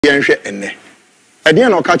enne. Ade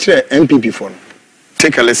na oka kire MPP for no.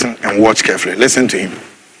 Take a listen and watch carefully. Listen to him.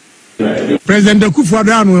 President Akuffo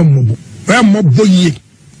Annan moboye.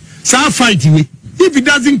 Sa fight we if he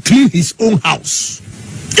doesn't clean his own house.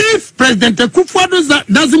 If President Akuffo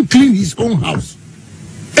doesn't clean his own house.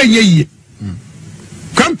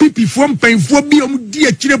 Come people from painful be di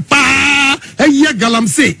akire pa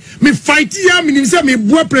Galamsey me fight ya me say me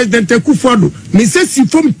boy President Akuffo me say si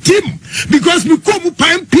from team because me come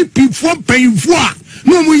pan people from painful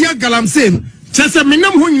no mo ya Galamsey chese me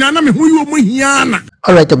nam ho nyina na me ho yo mo hiana.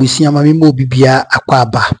 All right, abusia ma me mo bibia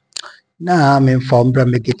akwaba na me from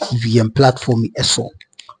Bramege TV and platform eso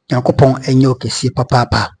yakopon enyo kesi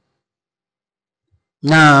papa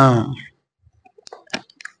na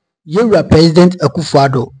Yoruba President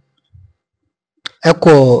Akuffo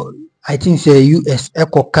Eko, I think say US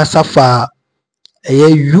Eko Kasafa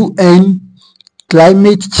UN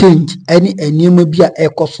climate change any enumabia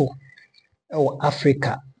Eko so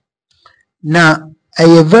Africa. Now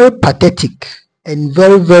a very pathetic and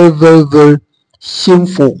very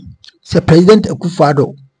shameful. Say President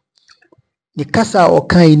Akuffo the Kasa or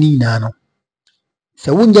Kaini Nano.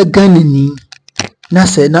 Say wunja Ganini na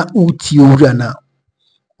se na uti urana.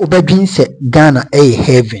 Obedin said Ghana a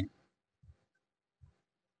heaven.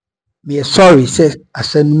 Me sorry, says I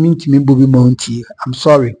send me to me Bobby Mounty. I'm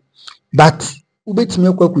sorry. But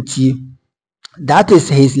Ubetime Kweku, that is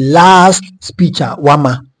his last speech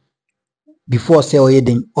Wama before say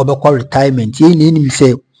Oyedin Obekwa retirement. He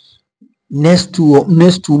say next 2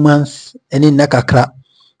 months and in Nakakra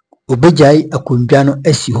Obejai Akunjano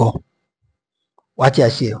Esiho. What I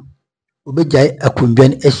say? Obejai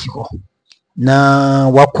Akunjan Esiho. Na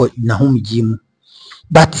wako na humijimu.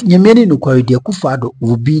 But Nyemeni Nukwari Akuffo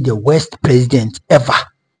will be the worst president ever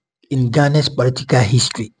in Ghana's political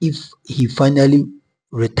history if he finally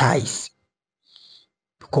retires.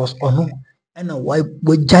 Because ono and why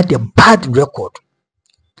we judge a bad record.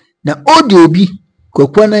 Na Odiobi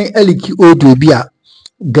Kweku Annan eliki Odiobi a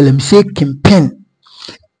Galamsey campaign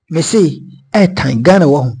me say time Ghana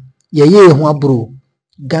wo ye ho abro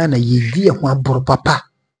Ghana ye di ho abro papa.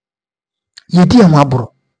 Yedi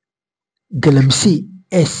amabro Galamsey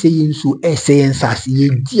saying so saying sas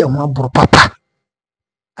yedi amabro papa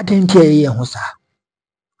adentia ye ho sa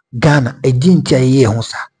Ghana edintia ye ho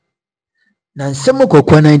sa na nsemo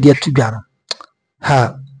Kweku Annan dia tudwa no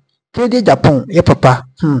ha kede Japan ye papa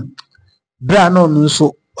bra no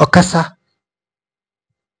nso okasa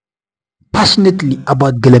passionately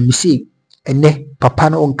about Galamsey ene papa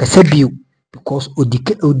no onkasa biu because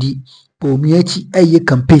odi Bawumia eye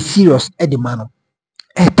campaign serious edimano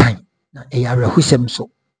time na eyare husem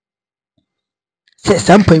so say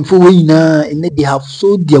some painful way na and they have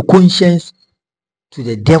sold their conscience to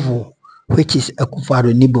the devil, which is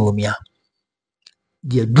Akuffo ni Bawumia.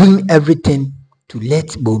 They are doing everything to let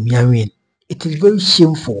Bawumia win. It is very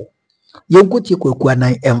shameful. Yonkoti Kweku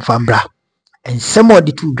Annan emfambra and some of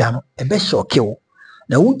the two gano a best shock kill.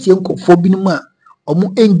 Now won't yanko for binuma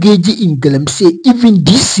omu engage in Galamsey, even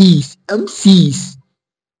DCs, MCs,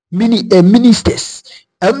 ministers,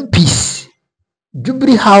 MPs,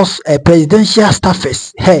 Jubilee House presidential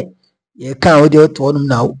staffers. Hey, you can't order to one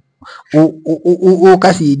now.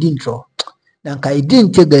 Kasi didn't Nanka I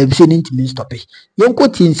didn't take Galamsey into me stop it.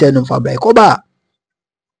 Yonko tin say no fabra koba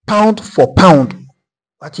pound for pound.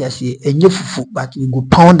 What you say enye fufu but you go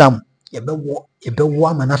pound them. Yebe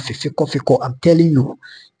wa mana fiko. I'm telling you.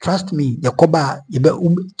 Trust me, Yakoba,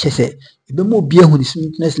 Chese, mo be on the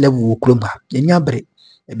sweetness level of Krumba, Yanyabre,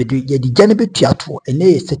 the Janabe Tiato, and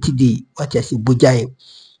a Saturday, what I say, Bujay,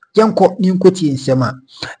 Yanko, Ninkoti in Sema,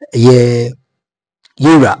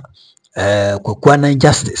 Yura, Kweku Annan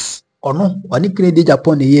justice, or no, one credit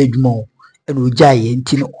upon a year more, and Ujay and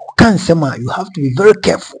Tino, can Sema, you have to be very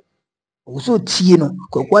careful. Also, Tino,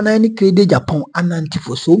 Kweku Annan credit Japan Ananti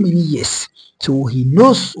for so many years. So he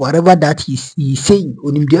knows whatever that he's saying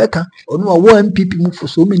on him director or no one people move for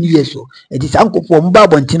so many years. So it is uncle for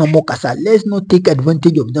Mbabantino Mokasa. Let's not take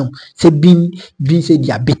advantage of them. Say being said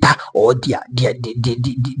they are better or they have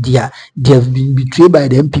been betrayed by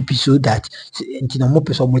the MPP so that Ntino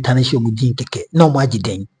Mopes or Motanisha Mudin Keke. No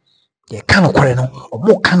majiden. They cannot corner or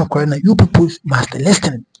more cannot corner. You people must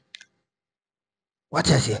listen.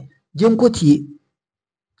 What I say? Yonkoti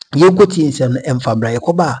is an Mfabra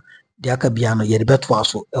Yakoba. The Akabiano Yerbet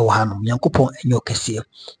Waso, Ewanum, Yankopon, and your Cassia,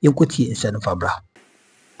 Yankoti and San Fabra.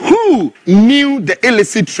 Who knew the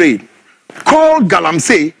illicit trade, called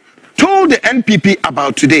Galamsey, told the NPP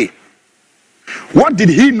about today? What did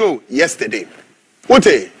he know yesterday? What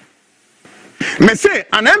a may say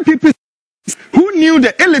an MPP who knew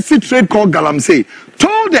the illicit trade called Galamsey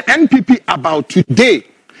told the NPP about today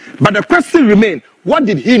But the question remains, what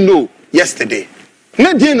did he know yesterday?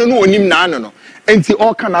 No, no. And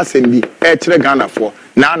all can assembly, Ghana for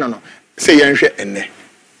no. Say enne.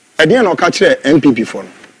 At the end of catch NPP phone.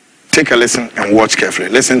 Take a listen and watch carefully.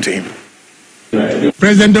 Listen to him.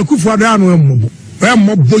 President Akuffo Annan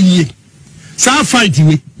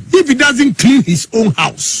if he doesn't clean his own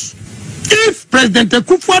house. If President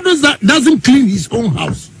Akuffo doesn't clean his own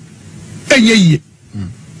house,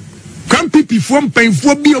 come people from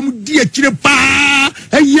painful dear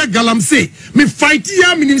Galamsey. Me fight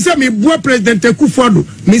ya me boy President Akuffo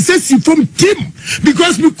me says from Tim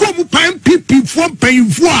because me come people from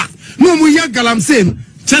painful no mo ya Galamsey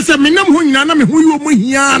chese me nam ho nyina na me ho yo mo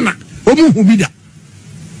hiana omo hubida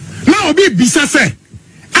na obi bisa say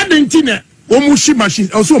adentina omo shi machine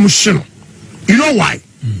also omo shi no you know why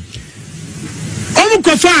omo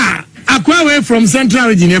kofa akwa away from central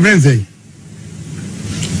region everything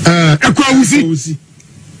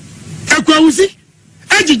Ekwawusi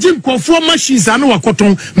ejijim kofo machines anu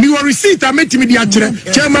wakoton mi wo receipt ametimi di akire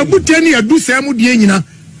chema buteni adu semu die nyina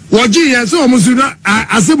woji ye so omuzu na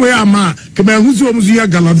asebo ya ma kema huzu omuzu ya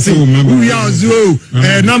Galamsey wu ya ozu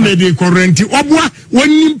na me di current obwa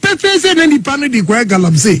wonim pefese na nipa ne di kwa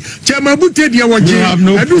Galamsey chema buteni ya woji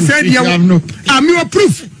adu se di ya ami wo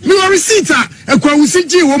proof mi wo receipt Ekwawusi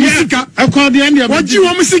ji wo musika ekwadi ande woji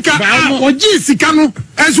wo musika woji sika no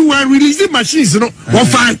ezu we release machines no wo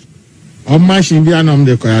fine o machine bi anam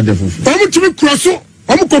de kwa de fufu o mutumi kroso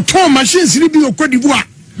o mukoton machines ni bi okodibu a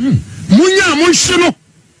munya mo hye no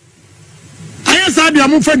ayasa de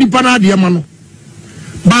amfa di pana de ma no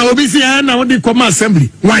ba obi se na wo de come assembly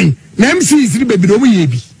why na MCs ni bebre o mu ye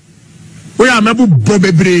bi o ya mebu bo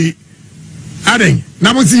bebre aden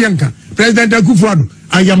na mo si yanka President Akuffo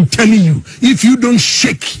I am telling you, if you don't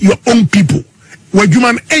shake your own people, because they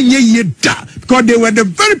were the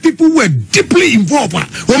very people who were deeply involved. I'm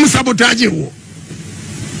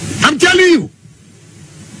telling you.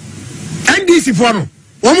 And this is for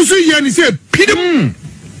say,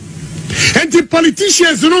 and the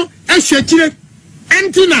politicians,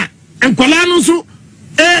 Antina and Kolano so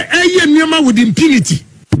with impunity.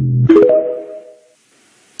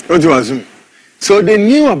 So they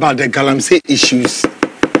knew about the Galamsey issues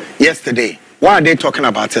yesterday. Why are they talking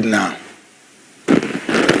about it now?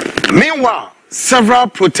 Meanwhile, several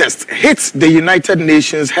protests hit the United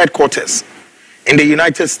Nations headquarters in the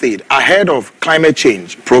United States ahead of climate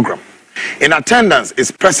change program. In attendance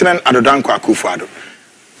is President Addo Akuffo.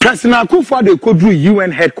 President Akuffo could do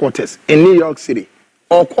UN headquarters in New York City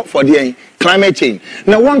or call for the climate change.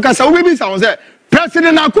 Now one can say,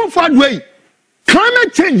 President Akuffo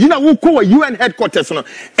climate change, we call UN headquarters.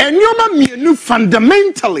 And you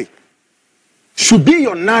fundamentally should be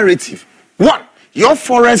your narrative. One, your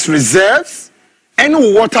forest reserves and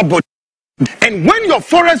water bodies. And when your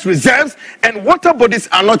forest reserves and water bodies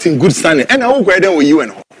are not in good standing, and I will go with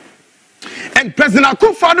UN. And President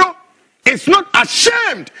Akuffo is not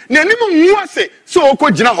ashamed. So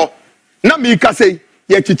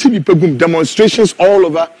demonstrations all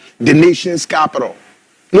over the nation's capital.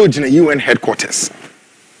 No, in the UN headquarters.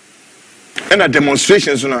 And the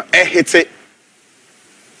demonstrations, hit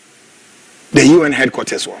the UN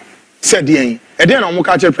headquarters. Said the then I'm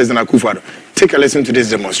catching President Akuffo. Take a listen to these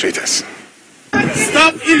demonstrators.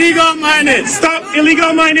 Stop illegal mining! Stop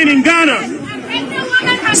illegal mining in Ghana!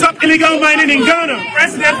 Stop illegal mining in Ghana!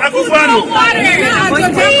 President Akuffo.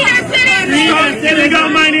 Stop illegal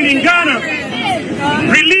mining in Ghana!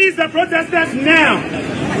 Release the protesters now!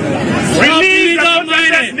 Release the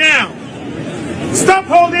protesters now! Stop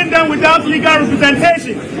holding them without legal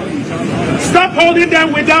representation. Stop holding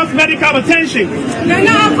them without medical attention.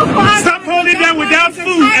 Stop holding them without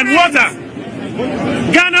food and water.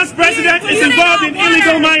 Ghana's president is involved in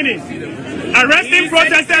illegal mining, arresting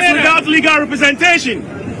protesters without legal representation,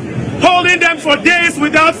 holding them for days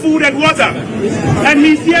without food and water. And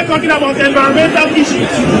he's here talking about environmental issues.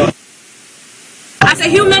 As a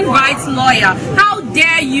human rights lawyer, how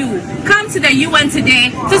dare you come to the UN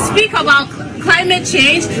today to speak about climate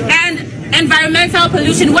change and environmental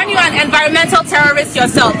pollution when you are an environmental terrorist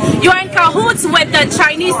yourself? You are in cahoots with the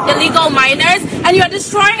Chinese illegal miners and you are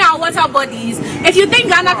destroying our water bodies. If you think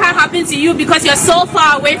Ghana can't happen to you because you're so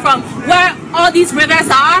far away from where all these rivers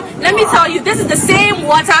are, let me tell you, this is the same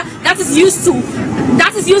water that is used to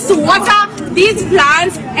water these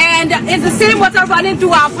plants, and it's the same water running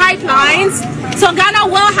through our pipelines. So Ghana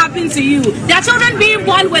will happen to you. There are children being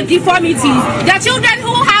born with deformities. There are children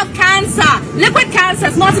who have cancer, liquid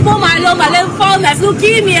cancers, multiple myeloma, lymphomas,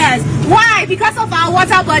 leukemias. Why? Because of our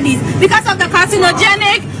water bodies. Because of the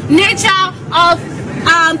carcinogenic nature of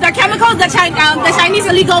the chemicals the Chinese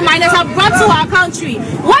illegal miners have brought to our country.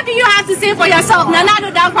 What do you saying for yourself, Nana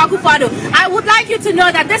Addo Akuffo, I would like you to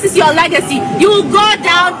know that this is your legacy. You will go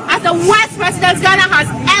down as the worst president Ghana has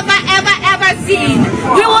ever seen.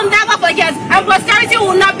 We will never forget, and posterity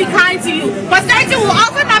will not be kind to you. Posterity will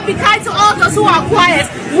also not be kind to all those who are quiet,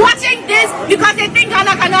 watching this because they think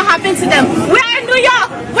Ghana cannot happen to them. We are in New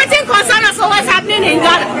York, waiting concern us for what's happening in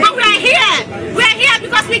Ghana, but we are here. We are here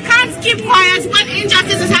because we can't keep quiet when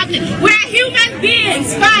injustice is happening. We are human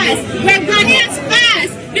beings first. We are Ghanaians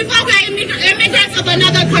first before we are immigrants of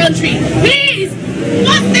another country. Please,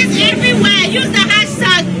 post this everywhere. Use the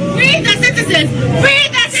hashtag Free the Citizens. Free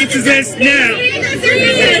the Citizens now. Free the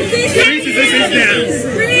citizens. Free citizens now.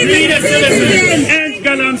 Free the citizens. And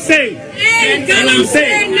Galamsey. And Galamsey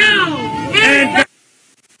now. And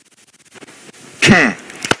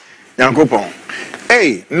Yankopon.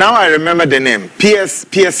 Hey, now I remember the name.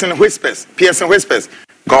 Pearson Whispers. Pearson Whispers.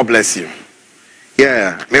 God bless you.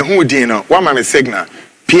 Yeah, me who do you know? One my signal.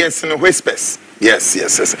 Pearson Whispers. Yes.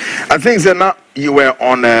 I think that now you were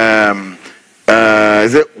on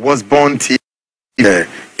Was Born TV. Yeah,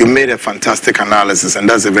 you made a fantastic analysis, and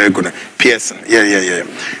that's a very good Pearson. Yeah.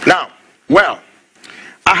 Now, well,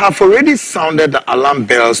 I have already sounded the alarm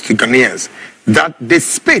bells to Ghanaians that the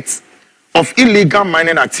spate of illegal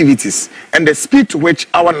mining activities and the speed to which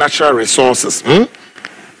our natural resources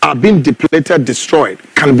are being depleted, destroyed,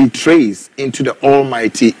 can be traced into the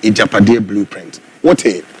almighty Ijapade blueprint. What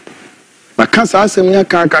is it? Makasa asemya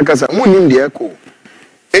kasa munim de eko.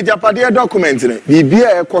 Ijapade document ne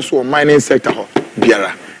bibia eko so mining sector ho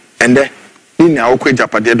biara. Ende ni na okọ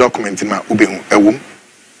Ijapade document ma obehu ewom.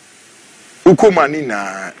 Ukoma ni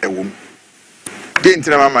na ewom. De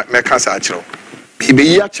ntina ma mekasa akiro. Bibi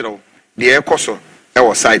yi akiro the eko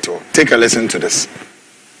our site. Take a listen to this.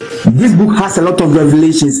 This book has a lot of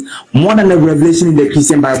revelations, more than a revelation in the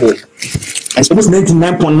Christian Bible. And almost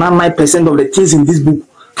 99.99% of the things in this book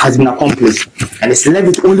has been accomplished. And it's left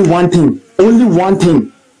with only one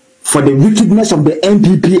thing, for the wickedness of the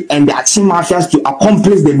NPP and the action mafias to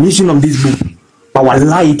accomplish the mission of this book. But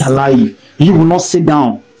wallahi, you will not sit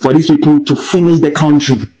down for these people to finish the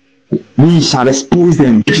country. We shall expose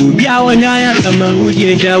them.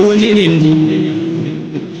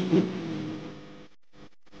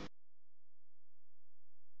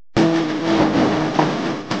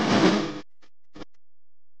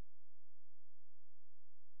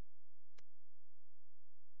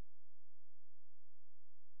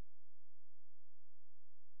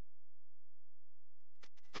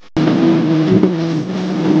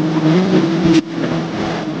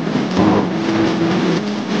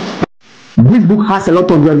 This book has a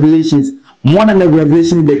lot of revelations, more than a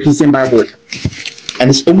revelation in the Christian Bible. And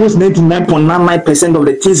it's almost 99.99% of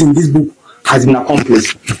the things in this book has been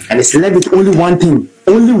accomplished. And it's left with only one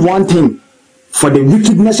thing, for the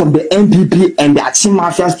wickedness of the NPP and the action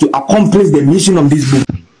mafias to accomplish the mission of this book.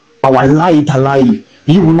 But wallahi,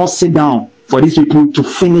 you will not sit down for these people to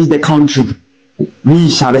finish the country. We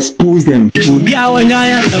shall expose them.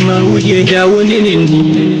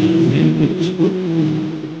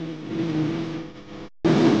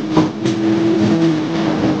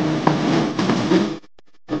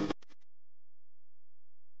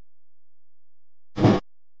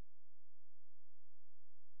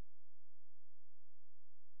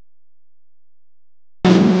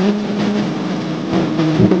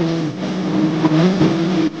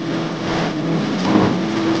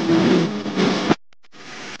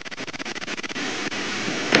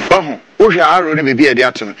 Oja aro ne bebi e de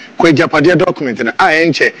ato ko Ijapade document na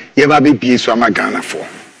enche ye ba be bie so amagana for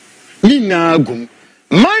ni na gum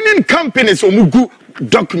mining companies omugu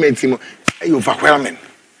document mo overwhelming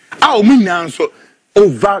omu na so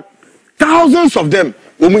over thousands of them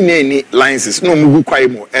omu na ni licenses no omugu kwai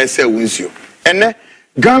mo ese wonsuo ene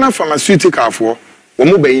Ghana pharmaceutical for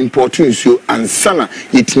omu be import nsuo ansana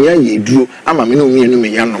yetinya ye duro ama me no mienu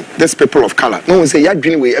me yanom this people of color no say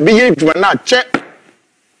yadwene we e be ye dwuma na che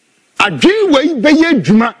adwin wei beye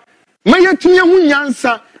adwuma mayetunye hu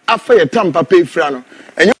nyansa afa ye tampa pe fra no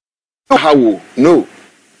enye hawo no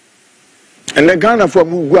and the Ghana for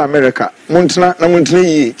mu go America montena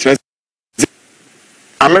yi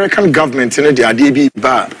American government ne de ade bi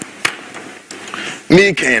ba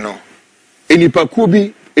me kan no enipakuo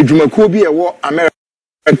bi edwumakuo bi ewo America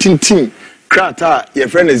tintin krata ye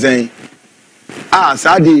friend zen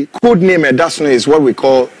sadi code name that's is what we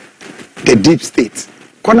call the deep state.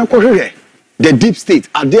 The deep state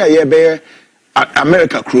are there ye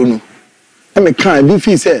America chrono. And me can be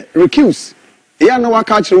fee say recuse. Yeah, no one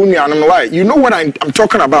catch you know what I'm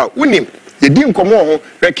talking about. Win him. The dim come on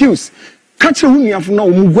recuse. Catch unia for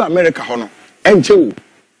no move America hono. And Joe.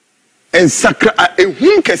 And sacra a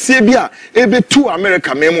wink a sebia ebe to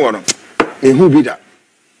America memoir. who be that?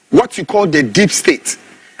 What you call the deep state.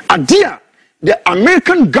 Adia, the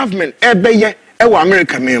American government, Ebeye, Ewa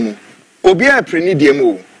America memo. Obia preni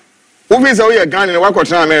diemo. Ubi say we Ghana and work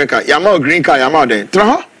in America. Yama green card, yama there.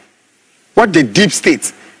 Traha? What the deep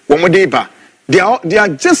state? Womodeba. They are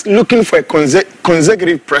just looking for a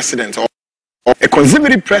consecutive president or a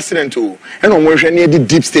conservative president who and on where near the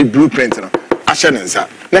deep state blueprint. Ashanensa.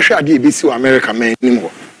 Nasha adi bisi America man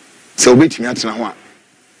anymore. So wait me at now.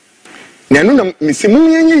 Nanu misimu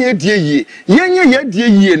yenye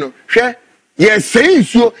die no hwe ye say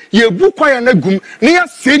so ye bu kwaya na gum na ya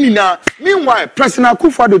say na. Meanwhile President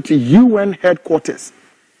Akuffo to UN headquarters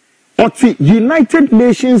or the United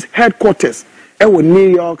Nations headquarters ewo New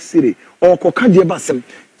York City or kokade basem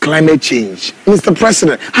climate change. Mr.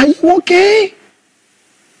 President, are you okay?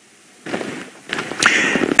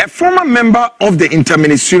 A former member of the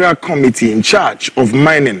Interministerial Committee in charge of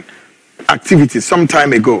mining activities some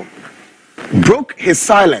time ago broke his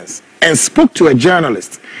silence and spoke to a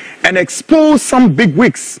journalist and exposed some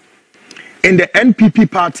bigwigs in the NPP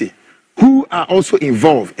party who are also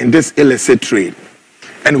involved in this illicit trade.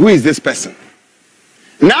 And who is this person?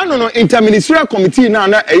 Now, no, Interministerial Committee now,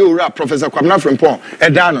 Professor Kwabena Frimpong,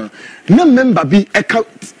 Edano, no member be a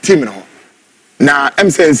team. Now,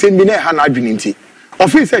 I'm saying, send me there, Hannah Junity.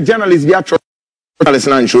 Officer journalist be a journalist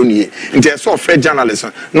and show me. And there's so fair journalist,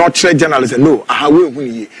 not trade journalist. No, I will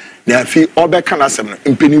win ye. Now, if you all back can ask them,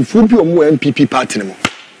 in Penifubi or more MPP party.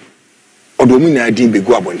 Or domina idea be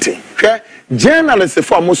go abonte. Journalists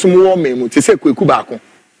for most more memo to say Kweku Bako.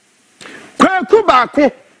 Kweku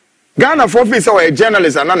Bako. Ghana for office or a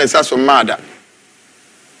journalist and an assassin murder.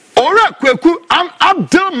 Ora Kweku, I'm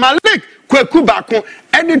Abdul Malik Kweku Bako,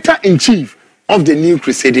 editor in chief of the New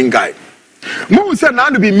Crusading Guide. Mo said now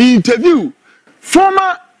to be me interview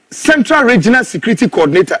former Central Regional Security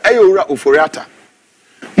Coordinator Ayora Oforiata.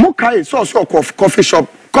 Mo kai so coffee shop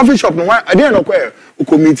no one I didn't know where who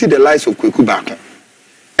committed the lives of Kweku Bako.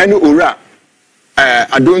 And Ora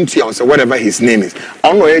I don't see or whatever his name is.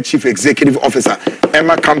 I know a chief executive officer,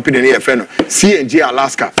 Emma Company near Feno, CNG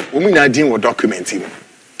Alaska, women are dealing with documenting.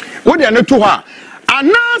 What they are not to her.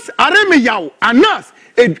 Anas, Aremeyao, Anas,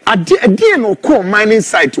 a DNO core mining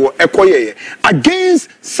site or Ekoye against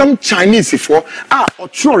some Chinese for or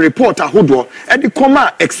true reporter who do at the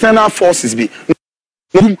comma external forces be.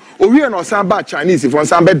 We are not some bad Chinese for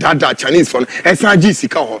some bad Chinese for SRG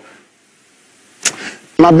Sika.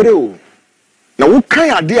 Mabreo. Now, what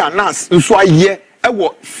kind of idea Anas? So I hear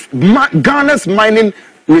Ghana's mining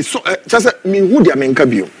resource. Just me who they are making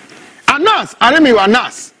kabio. Anas, I remember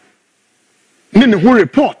Anas. Then who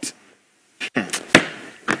report?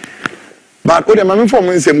 But what am I informed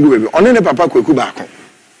when some go? Only the Papa Kweku Bako.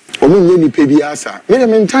 Omu ni pebiasa. Me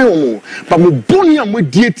dem time omu. But mo boni am we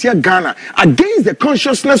dietia Ghana against the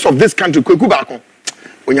consciousness of this country Kweku Bako.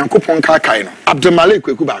 Onyankopon ka kai no. Abdul Malik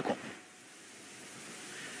Kweku Bako.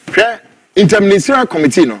 Interministerial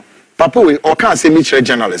Committee no Papa we or can't say meet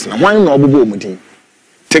journalist now. Why no obubo omudin?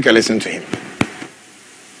 Take a listen to him.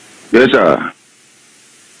 Yes, sir.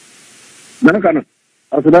 Nakano.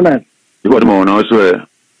 Asudana. You got more now, sir.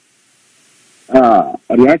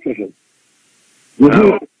 Reaction.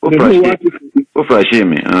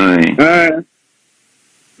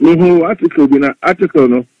 Article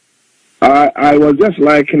no. I was just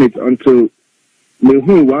liking it until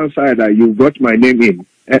one side that you got my name in.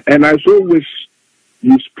 And I so wish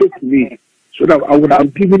you spoke to me so that I would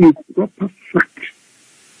have given you proper facts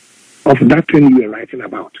of that thing you were writing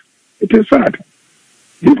about. It is sad.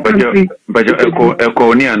 But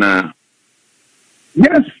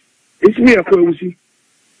yes, it's me, Akuffo.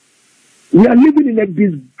 We are living in a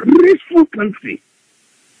disgraceful country.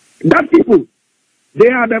 That people, they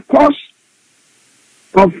are the cause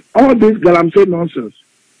of all this Galamsey nonsense.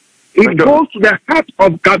 It goes to the heart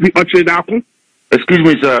of Gabi Ochedakun. Excuse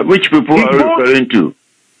me, sir. Which people are you referring to?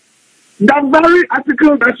 That very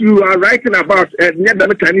article that you are writing about, near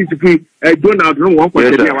the Chinese Donald Trump.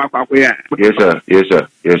 Yes, sir. Yes, sir.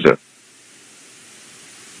 Yes, sir.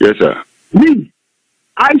 Yes, sir. Me,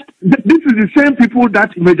 this is the same people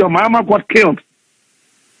that Major Mahama got killed.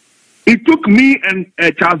 It took me and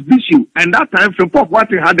Charles Bishop, and that time, Frimpong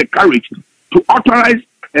had the courage to authorize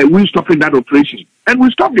we stopping that operation, and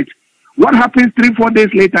we stopped it. What happens 3-4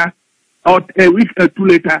 days later? Or a week or two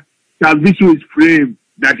later, Charles Bishop is framed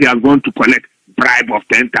that he has gone to collect bribe of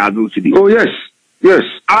 10,000 cedis. Oh yes, yes.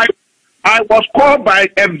 I was called by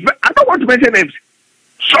I don't want to mention names.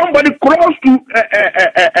 Somebody close to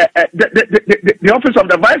the office of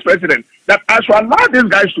the vice president that I should allow these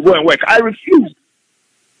guys to go and work. I refused.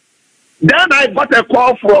 Then I got a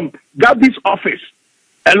call from Gabi's office,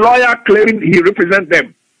 a lawyer claiming he represents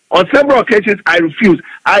them, On several occasions, I refused.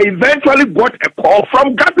 I eventually got a call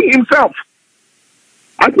from Gabi himself.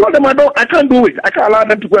 I told them I can't do it. I can't allow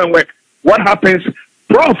them to go and work. What happens?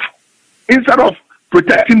 Prof, instead of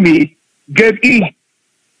protecting me, gave in.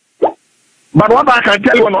 But what I can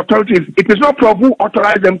tell you on authorities, it is not Prof who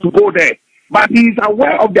authorized them to go there, but he is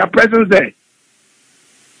aware of their presence there.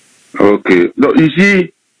 Okay. No, you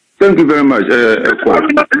see, thank you very much. Let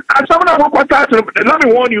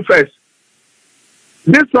me warn you first.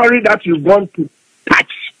 This story that you're going to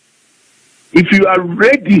touch, if you are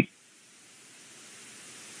ready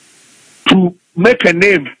to make a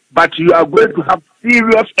name, but you are going to have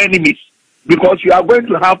serious enemies, because you are going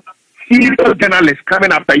to have serious journalists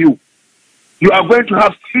coming after you. You are going to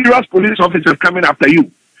have serious police officers coming after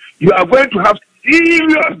you. You are going to have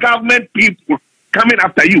serious government people coming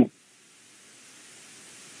after you.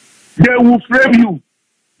 They will frame you.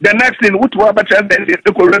 The next thing, which will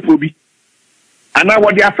be. And now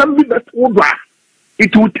what the assembly that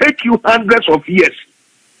it will take you hundreds of years.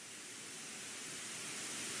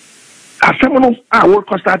 As someone of our work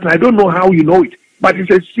started, I don't know how you know it, but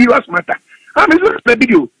it's a serious matter. I mean, look at the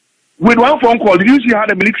video. With one phone call, did you see how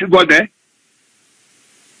the military got there?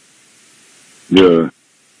 Yeah.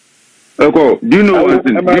 Eko, do you know one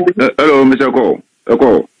thing? Hello, Mr.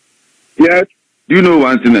 Eko. Yes. Do you know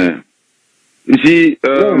one thing? You see,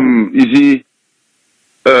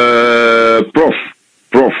 Prof.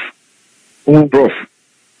 From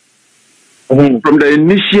the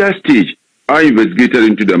initial stage, I investigated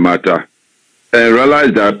into the matter and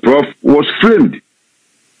realized that Prof was framed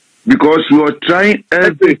because you are trying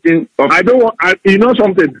everything. You know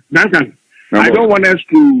something, Duncan? I don't want us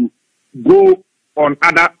to go on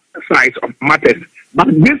other sides of matters, but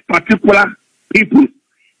this particular people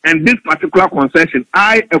and this particular concession,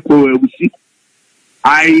 I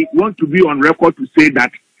want to be on record to say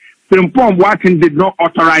that Frimpong Watson did not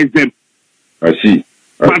authorize them. I see.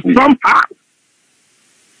 But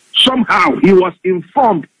somehow he was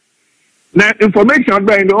informed. Now information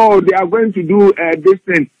about, they are going to do this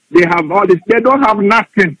thing. They have all this. They don't have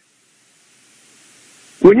nothing.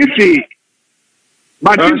 When you see,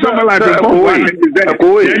 but if someone like Frimpong Watson is there,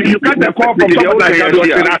 then you get the call from someone like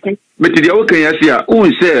that. But the okay, yes,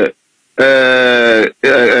 who say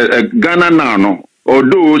Ghana now, no?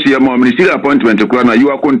 Although your ministerial appointment, you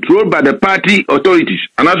are controlled by the party authorities.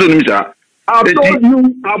 And that's what I've told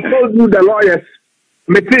you the lawyers.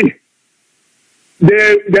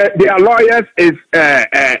 Their lawyers is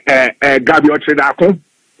Gabi Ochedako.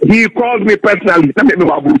 He called me personally.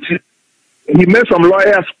 He made some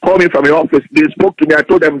lawyers call me from the office. They spoke to me. I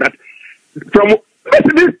told them that from this are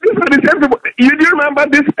the same people. You do remember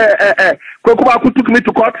this Kweku who took me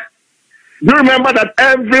to court? Do you remember that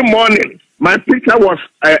every morning my picture was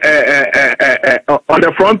on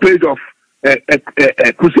the front page of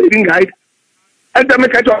Crusading Guide? And then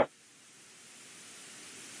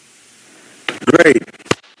great.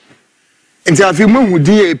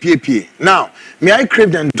 Now, may I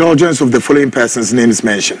crave the indulgence of the following person's names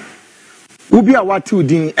mentioned? Ubia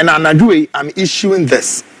Watudin and Anadue, I'm issuing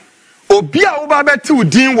this. Obia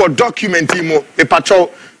Ubabetudin will document him, a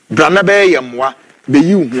patrol, Branabe Yamwa, be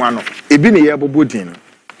you one of Ebini Yabobudin.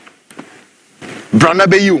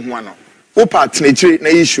 Branabe you one of Opa Tnature, na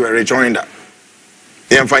issue a rejoinder.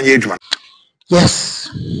 Yes,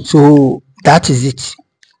 so that is it.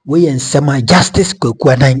 We and Sema Justice Kweku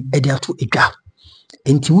Annan Ediatu Ega.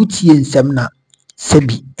 Enti wuti en semna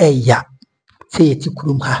sebi eya se yeti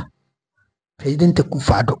kurum ha. President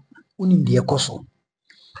Akuffo Addo unim de ekoso.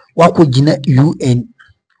 Wako gina UN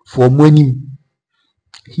for money.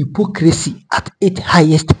 Hypocrisy at its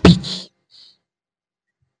highest peak.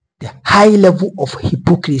 The high level of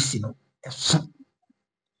hypocrisy, no.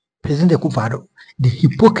 President Akuffo Addo, the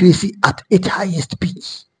hypocrisy at its highest peak.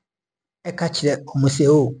 Ekachire omose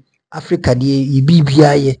o Africa de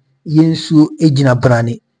ibibia ye yensu ejina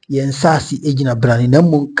brane yensasi ejina brane na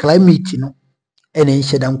mo climate no ene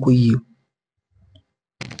nhyeda nko yi.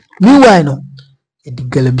 Meanwhile no e di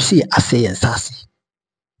Galamsey ase yensasi.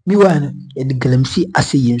 Meanwhile no e di Galamsey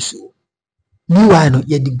ase yensu. Meanwhile no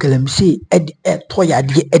ye di Galamsey e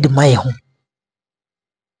toyade e di maye ho.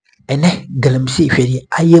 Ene Galamsey hwede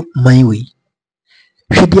aye manwe.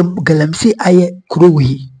 Hwede Galamsey aye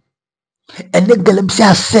kurowi. And the Galamsey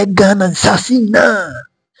ase Ghana nsasi na.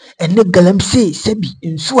 And the Galamsey sebi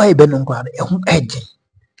nsuwa ebenongwa ehun eje.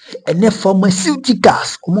 And the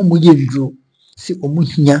pharmaceuticals omo moye ndro si omo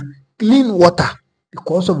hia clean water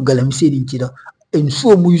because of Galamsey nchida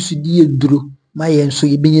nsuwa omo yusu die ndro ma ye nso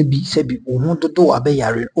yebenye bi sebi ohun dodo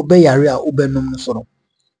abeyare obeyare a obenom so no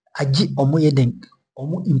agi omo ye den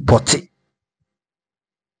omo import.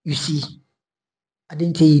 You see,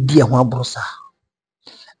 Adentia ye di ho abrosa.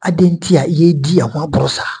 Adentia ye di ho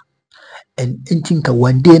abrosa. And intinka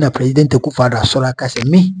one day na President Akuffo Addo asora ka say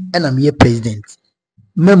me and I'm here president.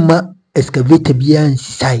 Memma excavator bia in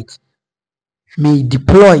site. Me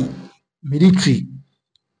deploy military.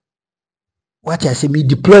 What I say, me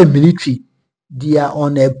deploy military. They are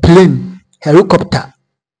on a plane, helicopter.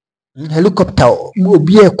 Helicopter,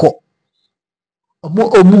 obi eko.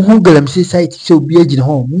 Omu hu Galamsey site so obi agina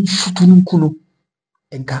ho, mun shutu nkuno.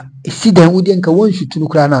 Enka esi dan wodi enka won shutu no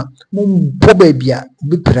kra na, mun boba bia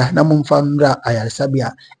obi pra na mun fa nra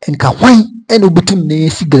ayaresabia. Enka hwan ene obitum na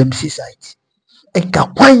esi Galamsey site.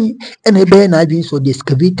 Enka hwan ene be na adwin so the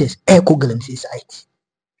excavators eko Galamsey site.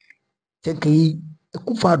 Enka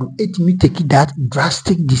Akuffo Addo etimi take that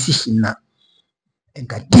drastic decision na.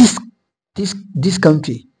 Enka this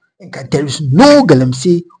country, enka there is no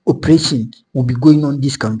Galamsey operation will be going on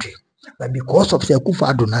this country. But because of Akuffo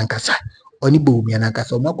Addo nankasa, oni Bawumia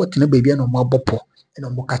nankasa, o makotena baby na o mabopo, na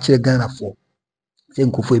o ka kire Ghana for. Se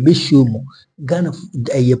nkofo ebe show mo Ghana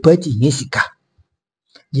ye party nyesika.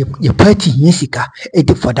 Ye party nyesika e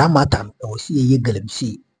for that matter o si ye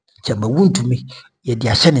Galamsey. Chama wuntumi ye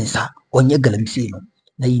dia hyenensa onye Galamsey no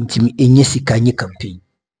na yintimi enyesika nye campaign.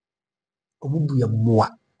 Omubu ye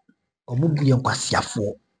moa, omubu ye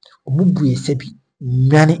nkwasiafo, omubu ye sebi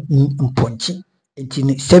nyane mponchi.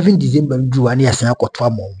 Until 7 December drew one year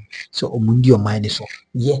so omundi on mine so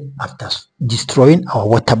yeah, after destroying our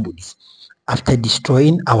water bodies, after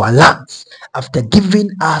destroying our lands, after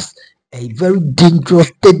giving us a very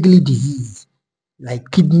dangerous, deadly disease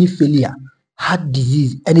like kidney failure, heart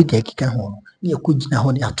disease, anything can happen. Near Kujina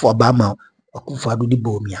Honey at Obama, Akuffo Addo di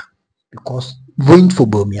Bawumia, because voting for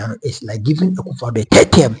Bawumia is like giving Akuffo Addo a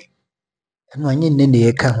third term. And when you name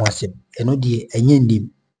the can was him, and no dear,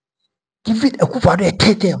 and give it Akuffo Addo a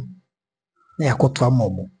third term. Na yakoto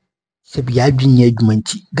amomo. Sebi ya adwinye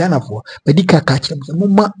adwumanti Ghana for badika ka chem se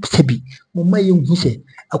mumma sebi mumma yenhu se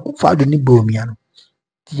Akuffo Addo ni Bawumia no.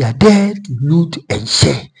 They are there to loot and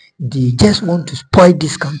share. They just want to spoil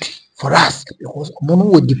this country for us because mono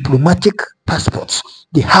with diplomatic passports.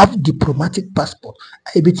 They have diplomatic passport.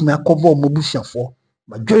 I bet me cover omobusia for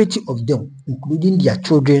majority of them, including their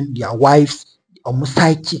children, their wives, almost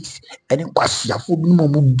side chicks, and kwasia for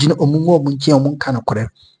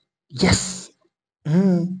yes.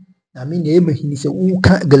 I mean, he said, "Who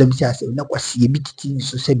can't Galamsey say na kwasi ebititi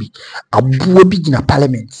so sebi abuo bi gina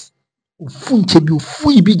parliament funche bi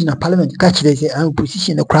fu bi gina parliament ka kire say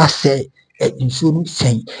opposition no crash say nso no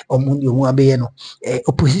sen omundi omu abeye no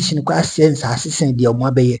opposition crash say nsase sen de omu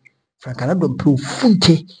abeye frankana do pro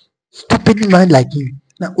funche stupid man like him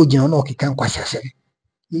na ogina no okeka kwasi ase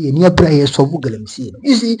ye ni abra ye solve Galamsey.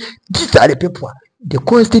 You see, these are the people, the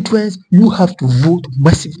constituents. You have to vote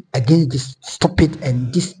massively against this stupid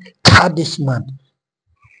and this childish man.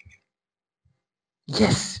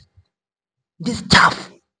 Yes, this chaff.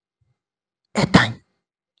 A time.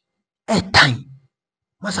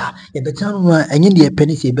 Masa, you better know and you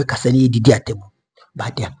penny say Bekasani didi atemo.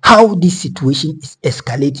 But how this situation is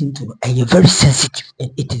escalating to and you're very sensitive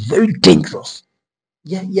and it is very dangerous.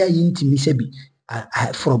 Yeah, me sebi.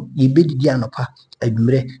 From Ibedi Dianopa,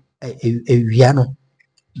 Viano,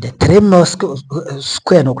 the 3 mile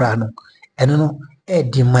square no grano, and no,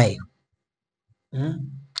 Eddie May.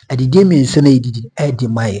 At the Demian Senate, Eddie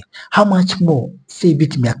May. How much more say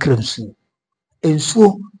bit me a crimson? And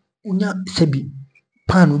so, Unya Sebi,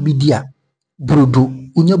 pan will be dear,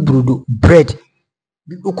 Brudo, Unya Brudo, bread,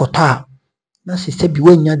 Ukota. Now she said,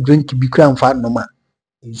 when you drink to be crowned for no man.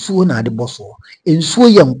 And so na the boss and so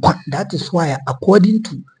young. That is why according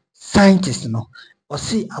to scientists or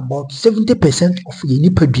see about 70% of the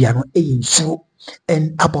nipaduano in so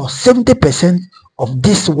and about 70% of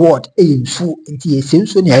this world in so into a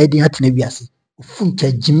sense when you're heading at Neviasi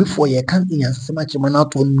funcha Jimmy for your country and so much man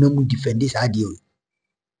out on no defend this idea.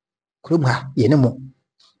 Krumha yenemo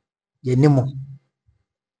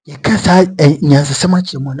you can't say Yansa so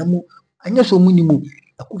much monamo and you're so minimal.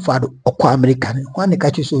 Akuffo Addo okwa America ne ho ne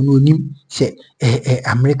ka che so no nim se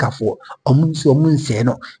America for omun so omun se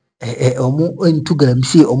no omu entu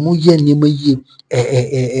Galamsey omu ye nima yi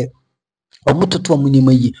omu toto omu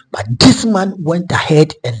nima yi. But this man went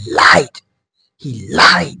ahead and lied. He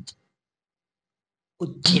lied.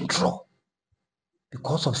 Odintro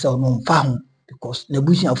because of so no mfa because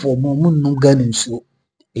nebusia for omu no Ghana nso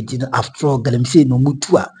edina after all Galamsey no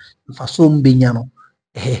mutu a mfa so mbenya no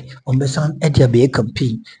ombesan edia be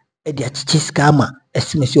campaign edia chichiskama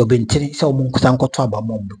esimesi obentene se omun kusan koto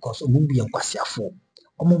abamom because omun bi enkwasiafo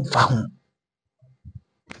omun fa ho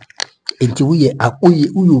enti wo ye akoye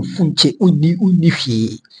uyo funche uni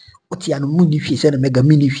hwie Otiano Muni fi said a mega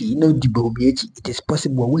mini fee, no Bawumia. It is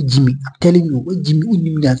possible. What Jimmy, I'm telling you, what Jimmy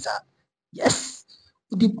wouldn't answer. Yes.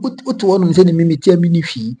 What one said a mini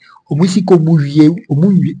fee, or musical movie, or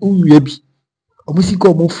movie, or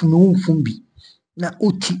musical move. Na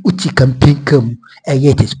uti campaign come and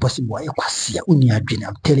yet it's possible. I was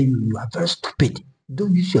I'm telling you, you are very stupid.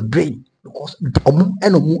 Don't use your brain because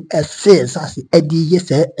enomu says as Eddie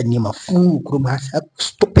yes and name fool has a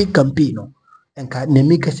stupid campaign. And can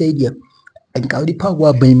make a say dear and Kaudi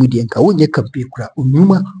power by media and Kawunya campaign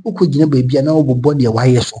unuma ukujina baby and all body a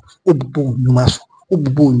wire so ubu numaso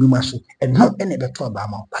and not any better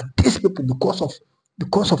about. But these people because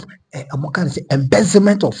of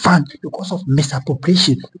embezzlement of funds, because of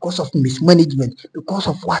misappropriation, because of mismanagement, because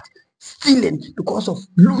of what? Stealing, because of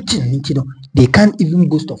looting, they can't even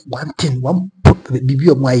boast of one thing, one baby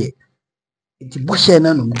of my it's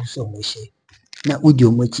Boshana no so much. Now,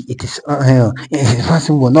 it is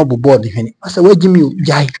possible not board. I said, where Jimmy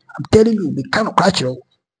Jai, I'm telling you, we cannot catch you.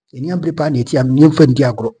 In your prepared, I'm new friend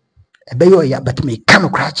Diagro. A bayo, but me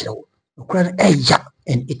cannot catch you. And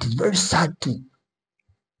it is very sad too.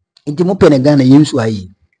 Inti mo pene Ghana yinsu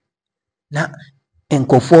ayi na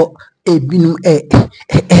enkofo ebinu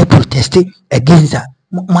protest against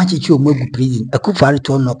machichi omogu prison Akuffo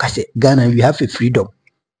to no kase Ghana we have a freedom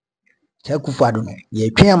se Akuffo no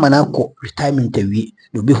ye twen amana ko retirement awie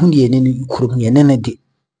no be hu ye ne kurum ye ne de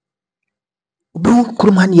obi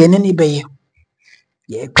kurum han ye ne be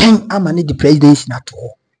ye twen amana the presidency na to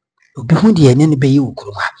obi hu ye ne be ye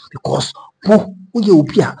kurum because uye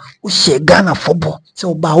upia ushe Ghana fobo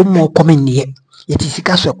so ba umo komenie yeti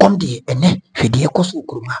sika so come de ene hwede ekoso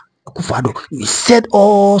ukuruma Akuffo you said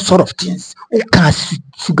all sort of things o can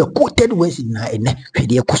sugar coated words na ene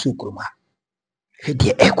hwede ekoso ukuruma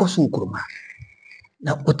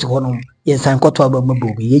na oti hono yensan koto aba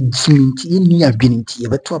Bawumia ye jiminti ye ni adweninti ye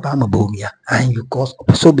beto aba Bawumia and because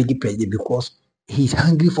so be the president because he is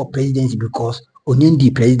hungry for presidency because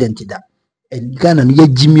onyendi president that and Ghana no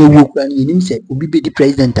Jimmy work and you say will be the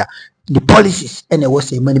president the policies and I was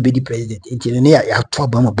say money be the president until near ya to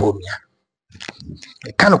Bawumia.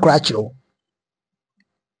 I cannot crash you.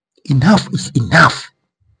 Enough is enough.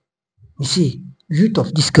 You see, youth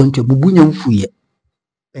of this country bubunya mfuye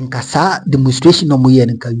and kasa demonstration no moye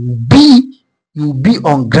nka you be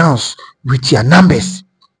on grounds with your numbers.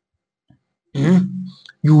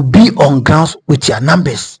 You be on grounds with your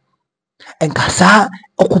numbers. And kasa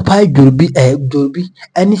occupy Dolby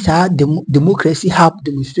any sa democracy hub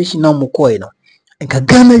demonstration now mukoi no and ka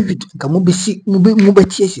Ghana youth ka mubeti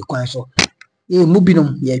esi kwan so ye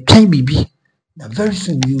mubinom ye twan bibi na very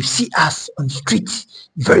soon you see us on street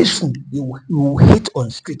very soon you will hate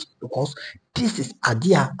on street because this is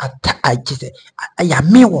idea I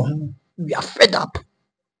am me one we are fed up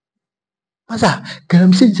masa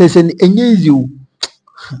Galamsey sesen enye you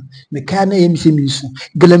me kana MC misu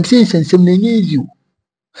Galamsey sensem na enye you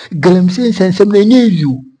Galamsey sensem na enye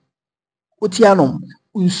you otianom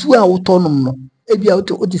nsu a wotonom no ebia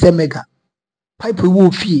oti se mega pipe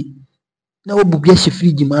wo fie na obugia she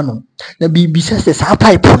fridge mano na bibisa se sa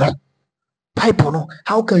pipe no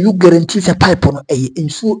how can you guarantee se pipe no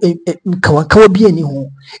nsu kawa bi ani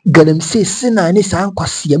ho Galamsey sina ni sa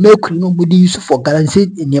nkwase makuri no mudi use for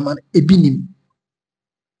Galamsey enema ebinim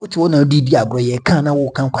oti wona didi agro ye kan na wo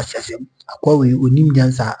kan kwase asem akwa we onim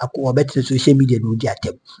nyansa akwa better social media no di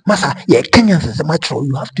atem masa ye kan nyansa se matro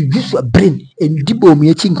you have to use your brain and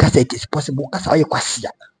Bawumia chinka say it is possible kasa ye kwase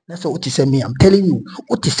that's what you say me I'm telling you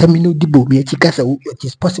what is me no Bawumia chinka say it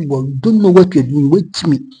is possible you don't know what you're doing wait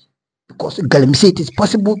me because Galamsey it is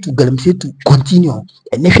possible to Galamsey to continue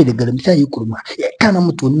and if the Galamsey you kuruma ye kan na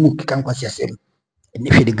muto no kan kwase asem and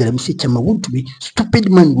if the Galamsey chama want to be stupid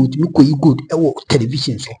man go to me ko you good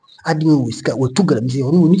television so adin we ska we to Galamsey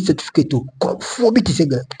we need certificate to for be to say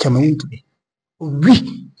chama want to be we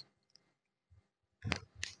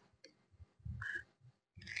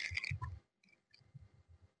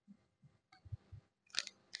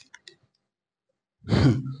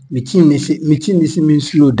meeting this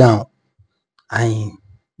means slow down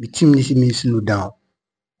meeting this means slow down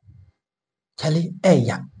Charlie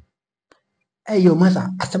yo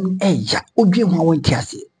masa asem odwe ho awon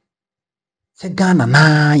tiase se Ghana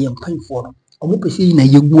na ye mpanfo no omo pese na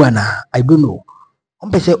yegu ana I don't know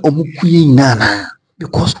omo pese omo kuye na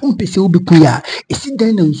because omo pese obi kuya esi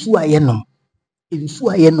dan na nsu ayenom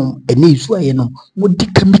modi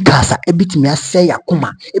kamikasa ebitimi ase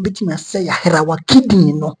yakoma ebitimi ase ya herawa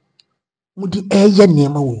kidney no modi eye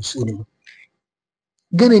nema wo nsu ni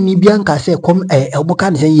Ghana ni bianka se kom omo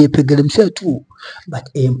kan se ye pe Galamsey too but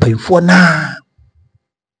mpanfo na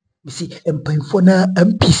We see Empire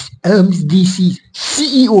MPs, DCs,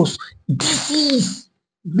 CEOs, DCs,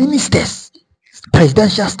 ministers,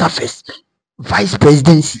 presidential staffers, vice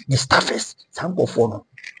presidency, the staffers, some of one.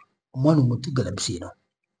 One to Galamsey.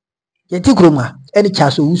 Yeti Groma, any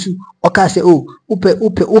chaso usu, oka say, oh,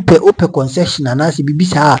 upe concession, and as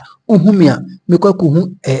bibisa, uhumia,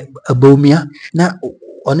 Kweku Bawumia, na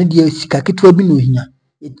on the Sikakitwa Binuhina.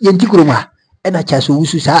 Yeti Groma, and a chaso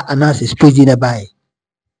usu sa, and as is president by.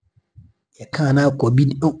 Kana ko bi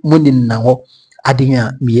monin na ho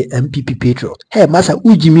adenya me MPP patriot. Hey massa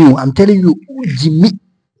ujimi, I'm telling you ujimi,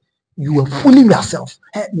 you are fooling yourself.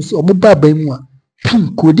 Hey me say omoba ba mu a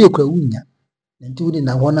pin ko de kwa wunya nti woni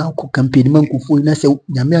na wona ko campaign man ko fo na say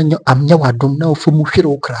nyame amnya wadom na ofo mu hwere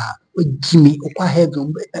okra ujimi okwa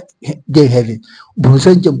heaven dey heaven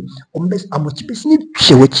bronsanjam ombes amochibesini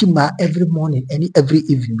hwewachi ma every morning and every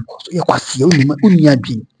evening because ye kwase uni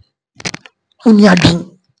adwin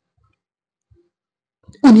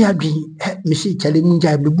Uni adwin misi chale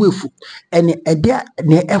munja bebuefu ene ede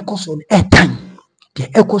ne ekoso etan de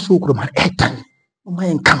ekoso kroma etan o ma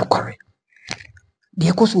enkan kore de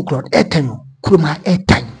ekoso kroma etan kroma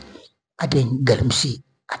etan aden Galamsey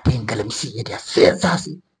ye de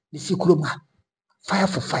sensasi misi kroma fire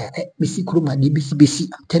for fire misi kroma de bisi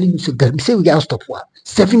I'm telling you so Galamsey we are stop for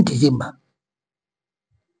 7 December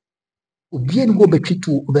Obian go betwi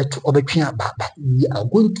to obetwe ababa. We are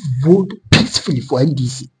going to vote peacefully for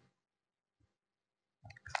NDC.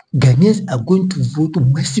 Ghanaians are going to vote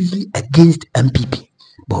massively against MPP.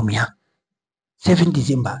 Bawumia. 7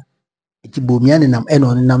 December. Iti Bawumia nam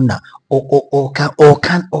nam na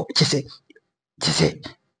chese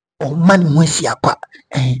o man mwesi akwa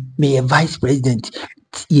me vice president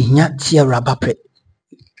yenya tia raba pre.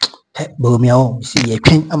 Bawumia o si ye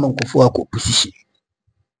twen amankofo akọ position.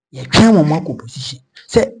 Ye twen amako position.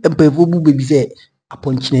 Se empefo bu bebi se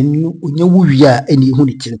aponchine nu onye wuwi a eni hu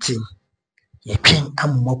ni tintin. Ye twen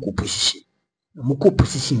amako position. Amako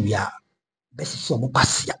position wi a best so mo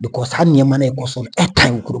pasia because ha niam na ekoso e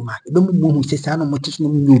time kuruma e be mu hu se sa na mo tiso no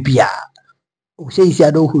mu obi a o se isi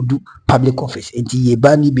ado hodu public office enti ye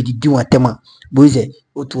ba ni be di watema boze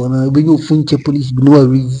otu na be no funche police bi no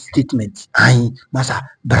release statement ai masa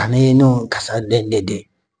brane no kasa de.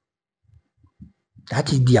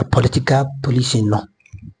 That is their political policing no.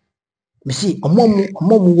 Me see,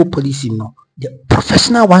 omo policing no. The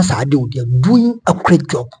professional ones are doing a great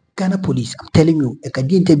job. Ghana police, I'm telling you,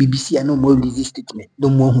 Ekadinte BBC and no more release statement, no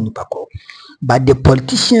more hunipako. But the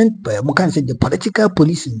politician, we can say the political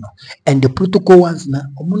policing no, and the protocol ones na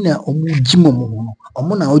omuna jimo no,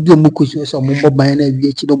 omuna audio mukoso so omo bayana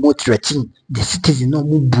wiachi no more threatening the citizen, no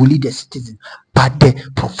more bully the citizen. But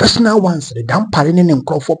the professional ones, the damn parent and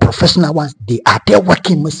call for professional ones, they are there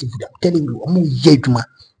working massively. I'm telling you, omo yejuma.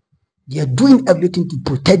 They are doing everything to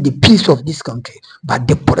protect the peace of this country. But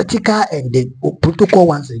the political and the protocol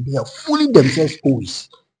ones, they are fooling themselves always.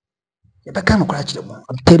 I'm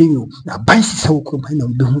telling you, now Bansi Saukum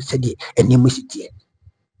and don't say and name city.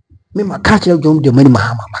 Me my catcher don't do many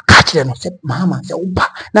Mahama, my catcher no said Mahama, say Opa,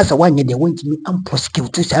 that's a 1 year they went to me and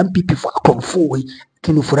prosecute to some people for Akuffo,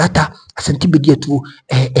 Kinufurata, Santibidia to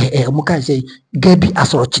Moka say, Gabi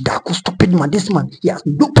Asorochida, who stupid man, this man, he has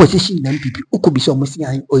no position in MPP, who could be so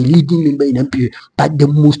missing or leading member in MPP, but the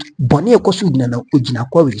most bonnet Kosudina Ujina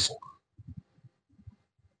Quarries.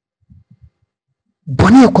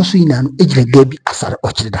 Bonnie Kosuina, Ejre Gabi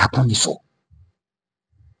Asorochida upon so.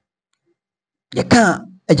 You can't.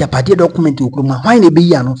 Ejapade document ukruma why ne be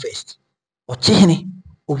ya no first o chehene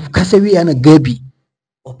o kasawi ya na gabi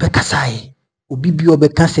o pekasai obi bi o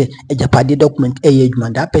bekase ejapade document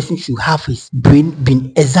adwuma that person should have his brain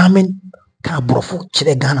been examined ka brofo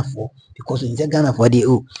chire Ghana for because in Ghana for dey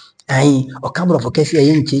o ai o ka brofo kase ya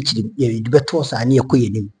yin chechiri ye beto sa na ekoye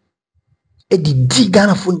nim edidi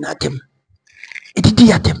Ghana for na tem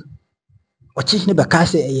edidi atem o chehene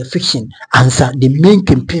bekase a fiction answer the main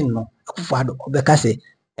campaign no Akuffo Addo o bekase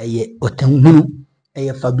otanhunu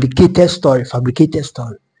fabricated story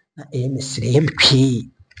na mesrem twi.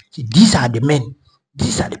 These are the men,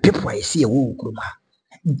 these are the people I see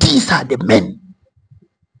these are the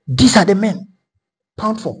men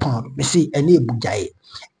pound for pound me see any bujaye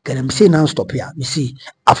Galamsey now stop here me see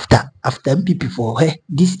after MPP for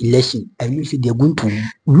this election and you see they're going to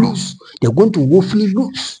lose, they're going to woefully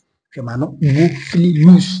lose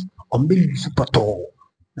on being super tall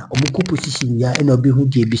na omuko position ya and obi hu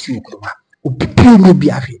de bisi ukroma obi no bi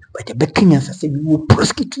afi but the Kenyans say we will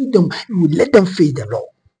prosecute them, we will let them face the law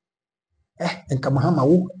and kamahama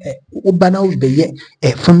wo bana wo be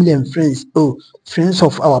family and friends friends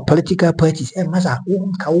of our political parties masa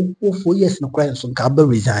wo 4 years no crime so ka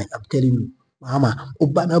resign. I'm telling you Mama,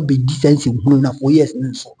 Obana be decency enough for years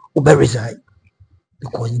and so Obe resign.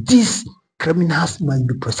 Because these criminals must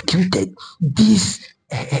be prosecuted. These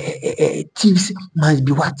thieves must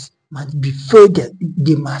be what? Must be further.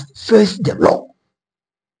 They must face the law.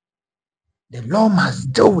 The law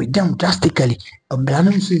must deal with them drastically. I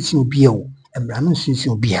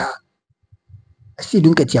see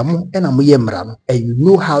don't get yamu and I'm and you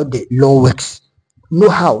know how the law works. Know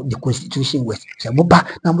how the constitution works.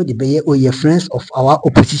 Now the be your friends of our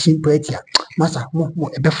opposition party. Masa mo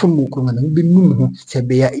ebe from mo kro na be num ho se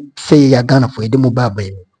be say ya Ghana for the mobile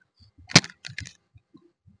baby.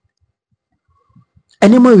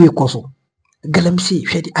 Anima we koso. Galamsey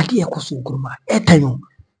hwe di ade e koso kuruma. Etanyo.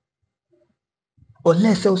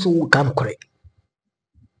 Unless also will come correct.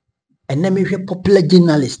 And let me hear popular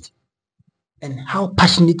journalist and how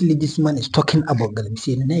passionately this man is talking about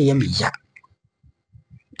Galamsey. And I am ya.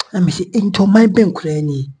 Let me say into my bank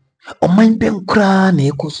cranny or my bank cran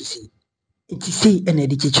a cosi. It is say an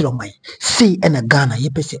education of mine. Say and a Ghana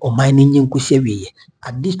yepese or mine in Yankusewe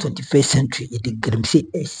at this 21st century. It is Galamsey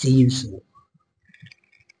say so.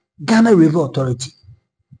 Ghana River Authority.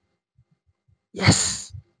 Yes.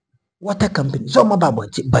 Water company. So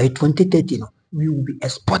by 2030, we will be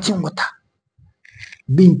exporting water.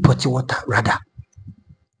 Be importing water rather.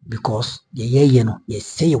 Because yes,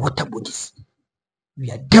 say water bodies. We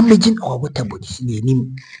are damaging our water bodies.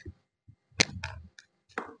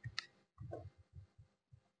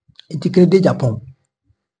 Integrated Japan.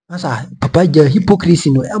 As a papa hypocrisy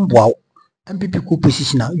no wow. And people could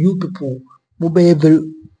position now. You people I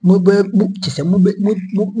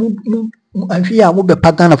fear move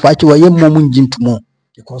pattern of what you are moment into more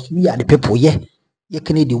because we are the people, ye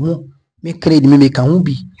Canadian make credit me can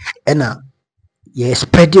be and ye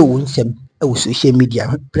spread your own social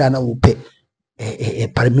media plan will pay a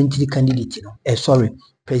parliamentary candidate,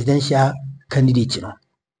 presidential candidate,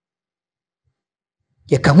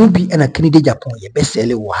 ye can be and a Canadian Japan, ye best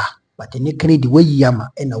sell but in a Canadian way yama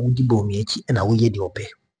and a woody Bawumia and a way the obey.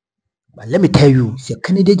 But let me tell you, say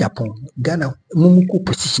Canada, Japan, Ghana, Mumuku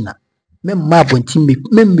positioner. Me mabon team me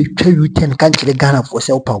tell you 10 country Ghana for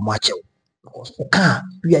sell power match. Because we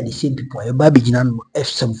are the same people. A baby jinan F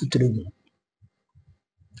some foot.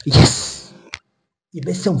 Yes. You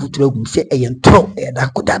best some foot say a throw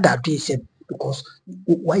that could that say because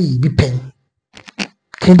why you be pen?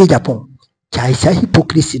 Canada, Japan, Chaisa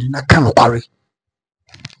hypocrisy na can quarry.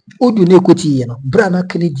 Odu nekoti Brana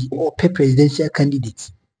Kennedy or presidential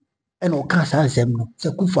candidates. And all can't answer no. Se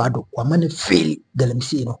Akufo or man fail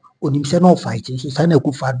Galamsey no. On himself no fighting. So Sana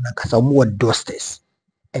Akufo na kasa more dosters.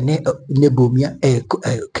 And ne Bawumia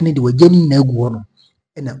Kennedy wa Jenny Neguano.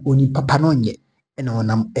 And oni papa no nye. And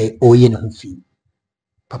on oye no fi.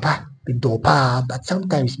 Papa be dopa but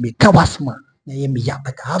sometimes be kawasma na ye me ya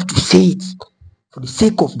but I have to say it for the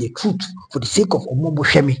sake of the truth, for the sake of Omobo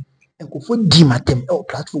Shemi. And go for dimatem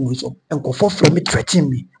platform with and go for frame threatening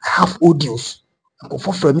me. I have audios.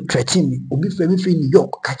 For me threatening me, or be free New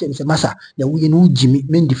York, catch him, Massa, that we know Jimmy,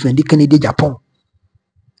 men defend the Canada Japan.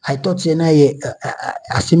 I thought, say, I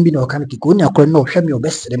assembly or can kick on your no, show me your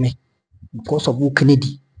best me because of who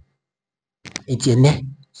Kennedy. It's a ne,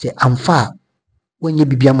 say, I'm far. When you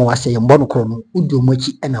be more say, I'm Bonochrono, who do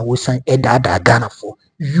much and I will sign Addo Ghana for.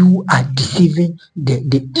 You are deceiving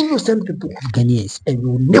the innocent people of Ghanaians, and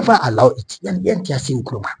you will never allow it.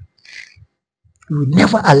 We will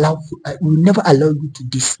never allow you to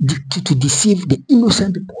deceive the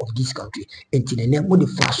innocent people of this country. And in the name of the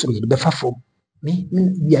first from me,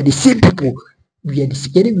 we are the same people. We are the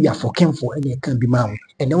same. We are forking for, and it can be man.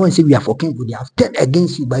 And no one say we are forking for. They have turned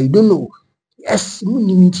against you, but you don't know. Yes,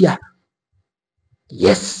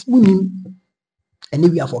 yes, and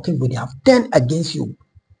if we are forking for, they have turned against you,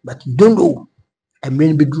 but you don't know. And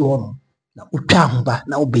when be drawn. Na utamba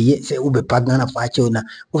na obeye say ube pagana fache na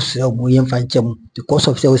osel mo yem fanchem because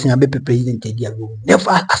of say osin abe president dia will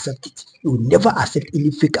never accept it. You will never accept any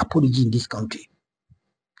fake apology in this country.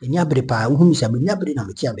 Enya bre pa uhumi sabe nya bre na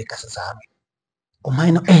meti abe kasasa. O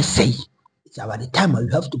mine no say it's about the time you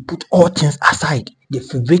have to put all things aside, the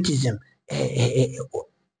favoritism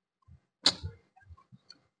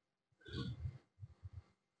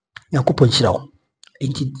Yakupon chirawo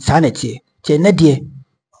enti sanete che na de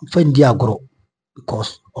fendi agro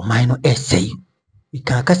because o mine no say we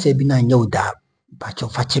can say bi na nya oda ba cho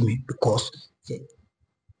fache me because say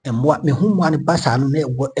emwa me hu one basa no na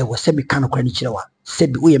e wo se bi kan kora ni chirewa se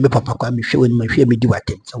bi wo ye me papa kwa me hwe woni ma hwe me di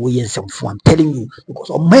watem so wo ye nsem I'm telling you because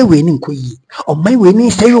on my way ni nkoyi on my way ni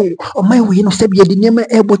say you on my way no se bi ye di nema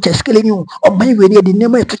e bo cheskele ni on my way ni di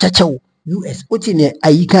nema e to chachewo US. What's in a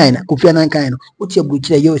kind, Kofi Annan kind, what's your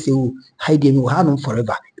butcher? You say, hide him, will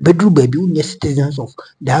forever. Bedroom baby, yes, citizens of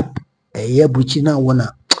that a year butcher now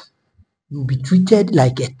wanna. You'll be treated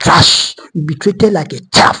like a trash. You'll be treated like a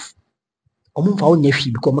chaff. Omo fa onye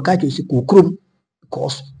hwi because maka just ko krom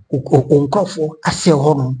because onkofo ase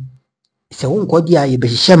hono se wonko dia ye be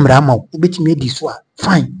hye mra ma obetimi edi so a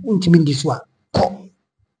fine wontimi ndi so a ko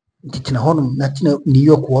ntitina hono na tina New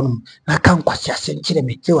York hono na kan kwasi ase nkire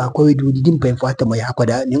me se wa akwa di odi mpemfo atamo ya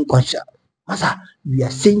akwada ne nkwansha masa we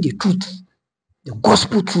are saying the truth, the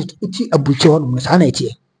gospel truth. Uti abuche hono sa na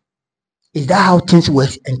etie. Is that how things work?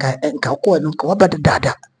 Nka ko no nka wabada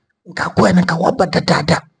dada nka ko no nka wabada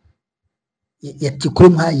dada yet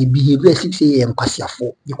krom ha ye behavior 6 am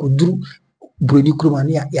kwasiafo ye koduru broni krom an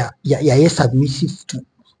ya submissive to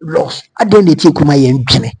laws. Adden de tie krom ye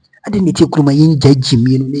ndwene adden de tie krom ye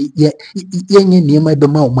njagimi no ye nye niema be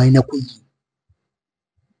ma o man na koyi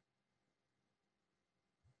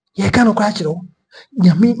ye kan no kwa chiro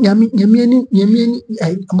nyame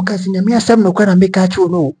ni amukasi nyame asem no kwa na meka chiro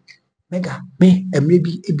no mega me emre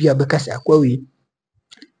bi ebia bekasa akwawe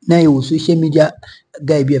na ye social media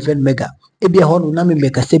guy be friend mega ebia hono na me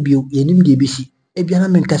mekasa bio yenim de bisi ebia na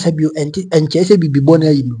me kasa bio enche se bibi bona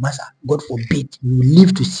yi masa. God forbid you will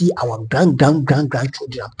live to see our grandchildren.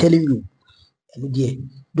 I'm telling you, and dear,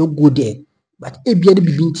 don't go there. But ebia de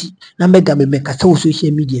bibi nti na mega me mekasa wo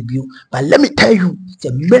social media bio. But let me tell you,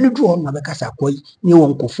 the many do on na mekasa kwai ni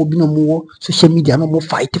won kofo bi no mo social media no mo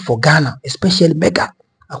fight for Ghana, especially mega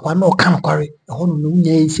akwa no kan kware hono no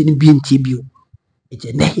nya ense ni bi nti bio.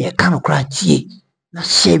 Eje ne ye kan kwara tie na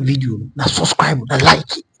share video na subscribe na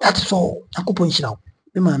like. That is all. Nyankopon shirawo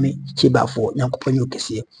me mame chebafo nyankopon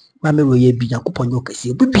yokese mame roye bi nyankopon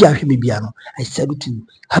yokese bibia hwe bibia no. I salute you.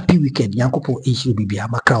 Happy weekend. Nyankopon enshiro bibia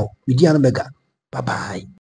makrao media no mega. Bye bye.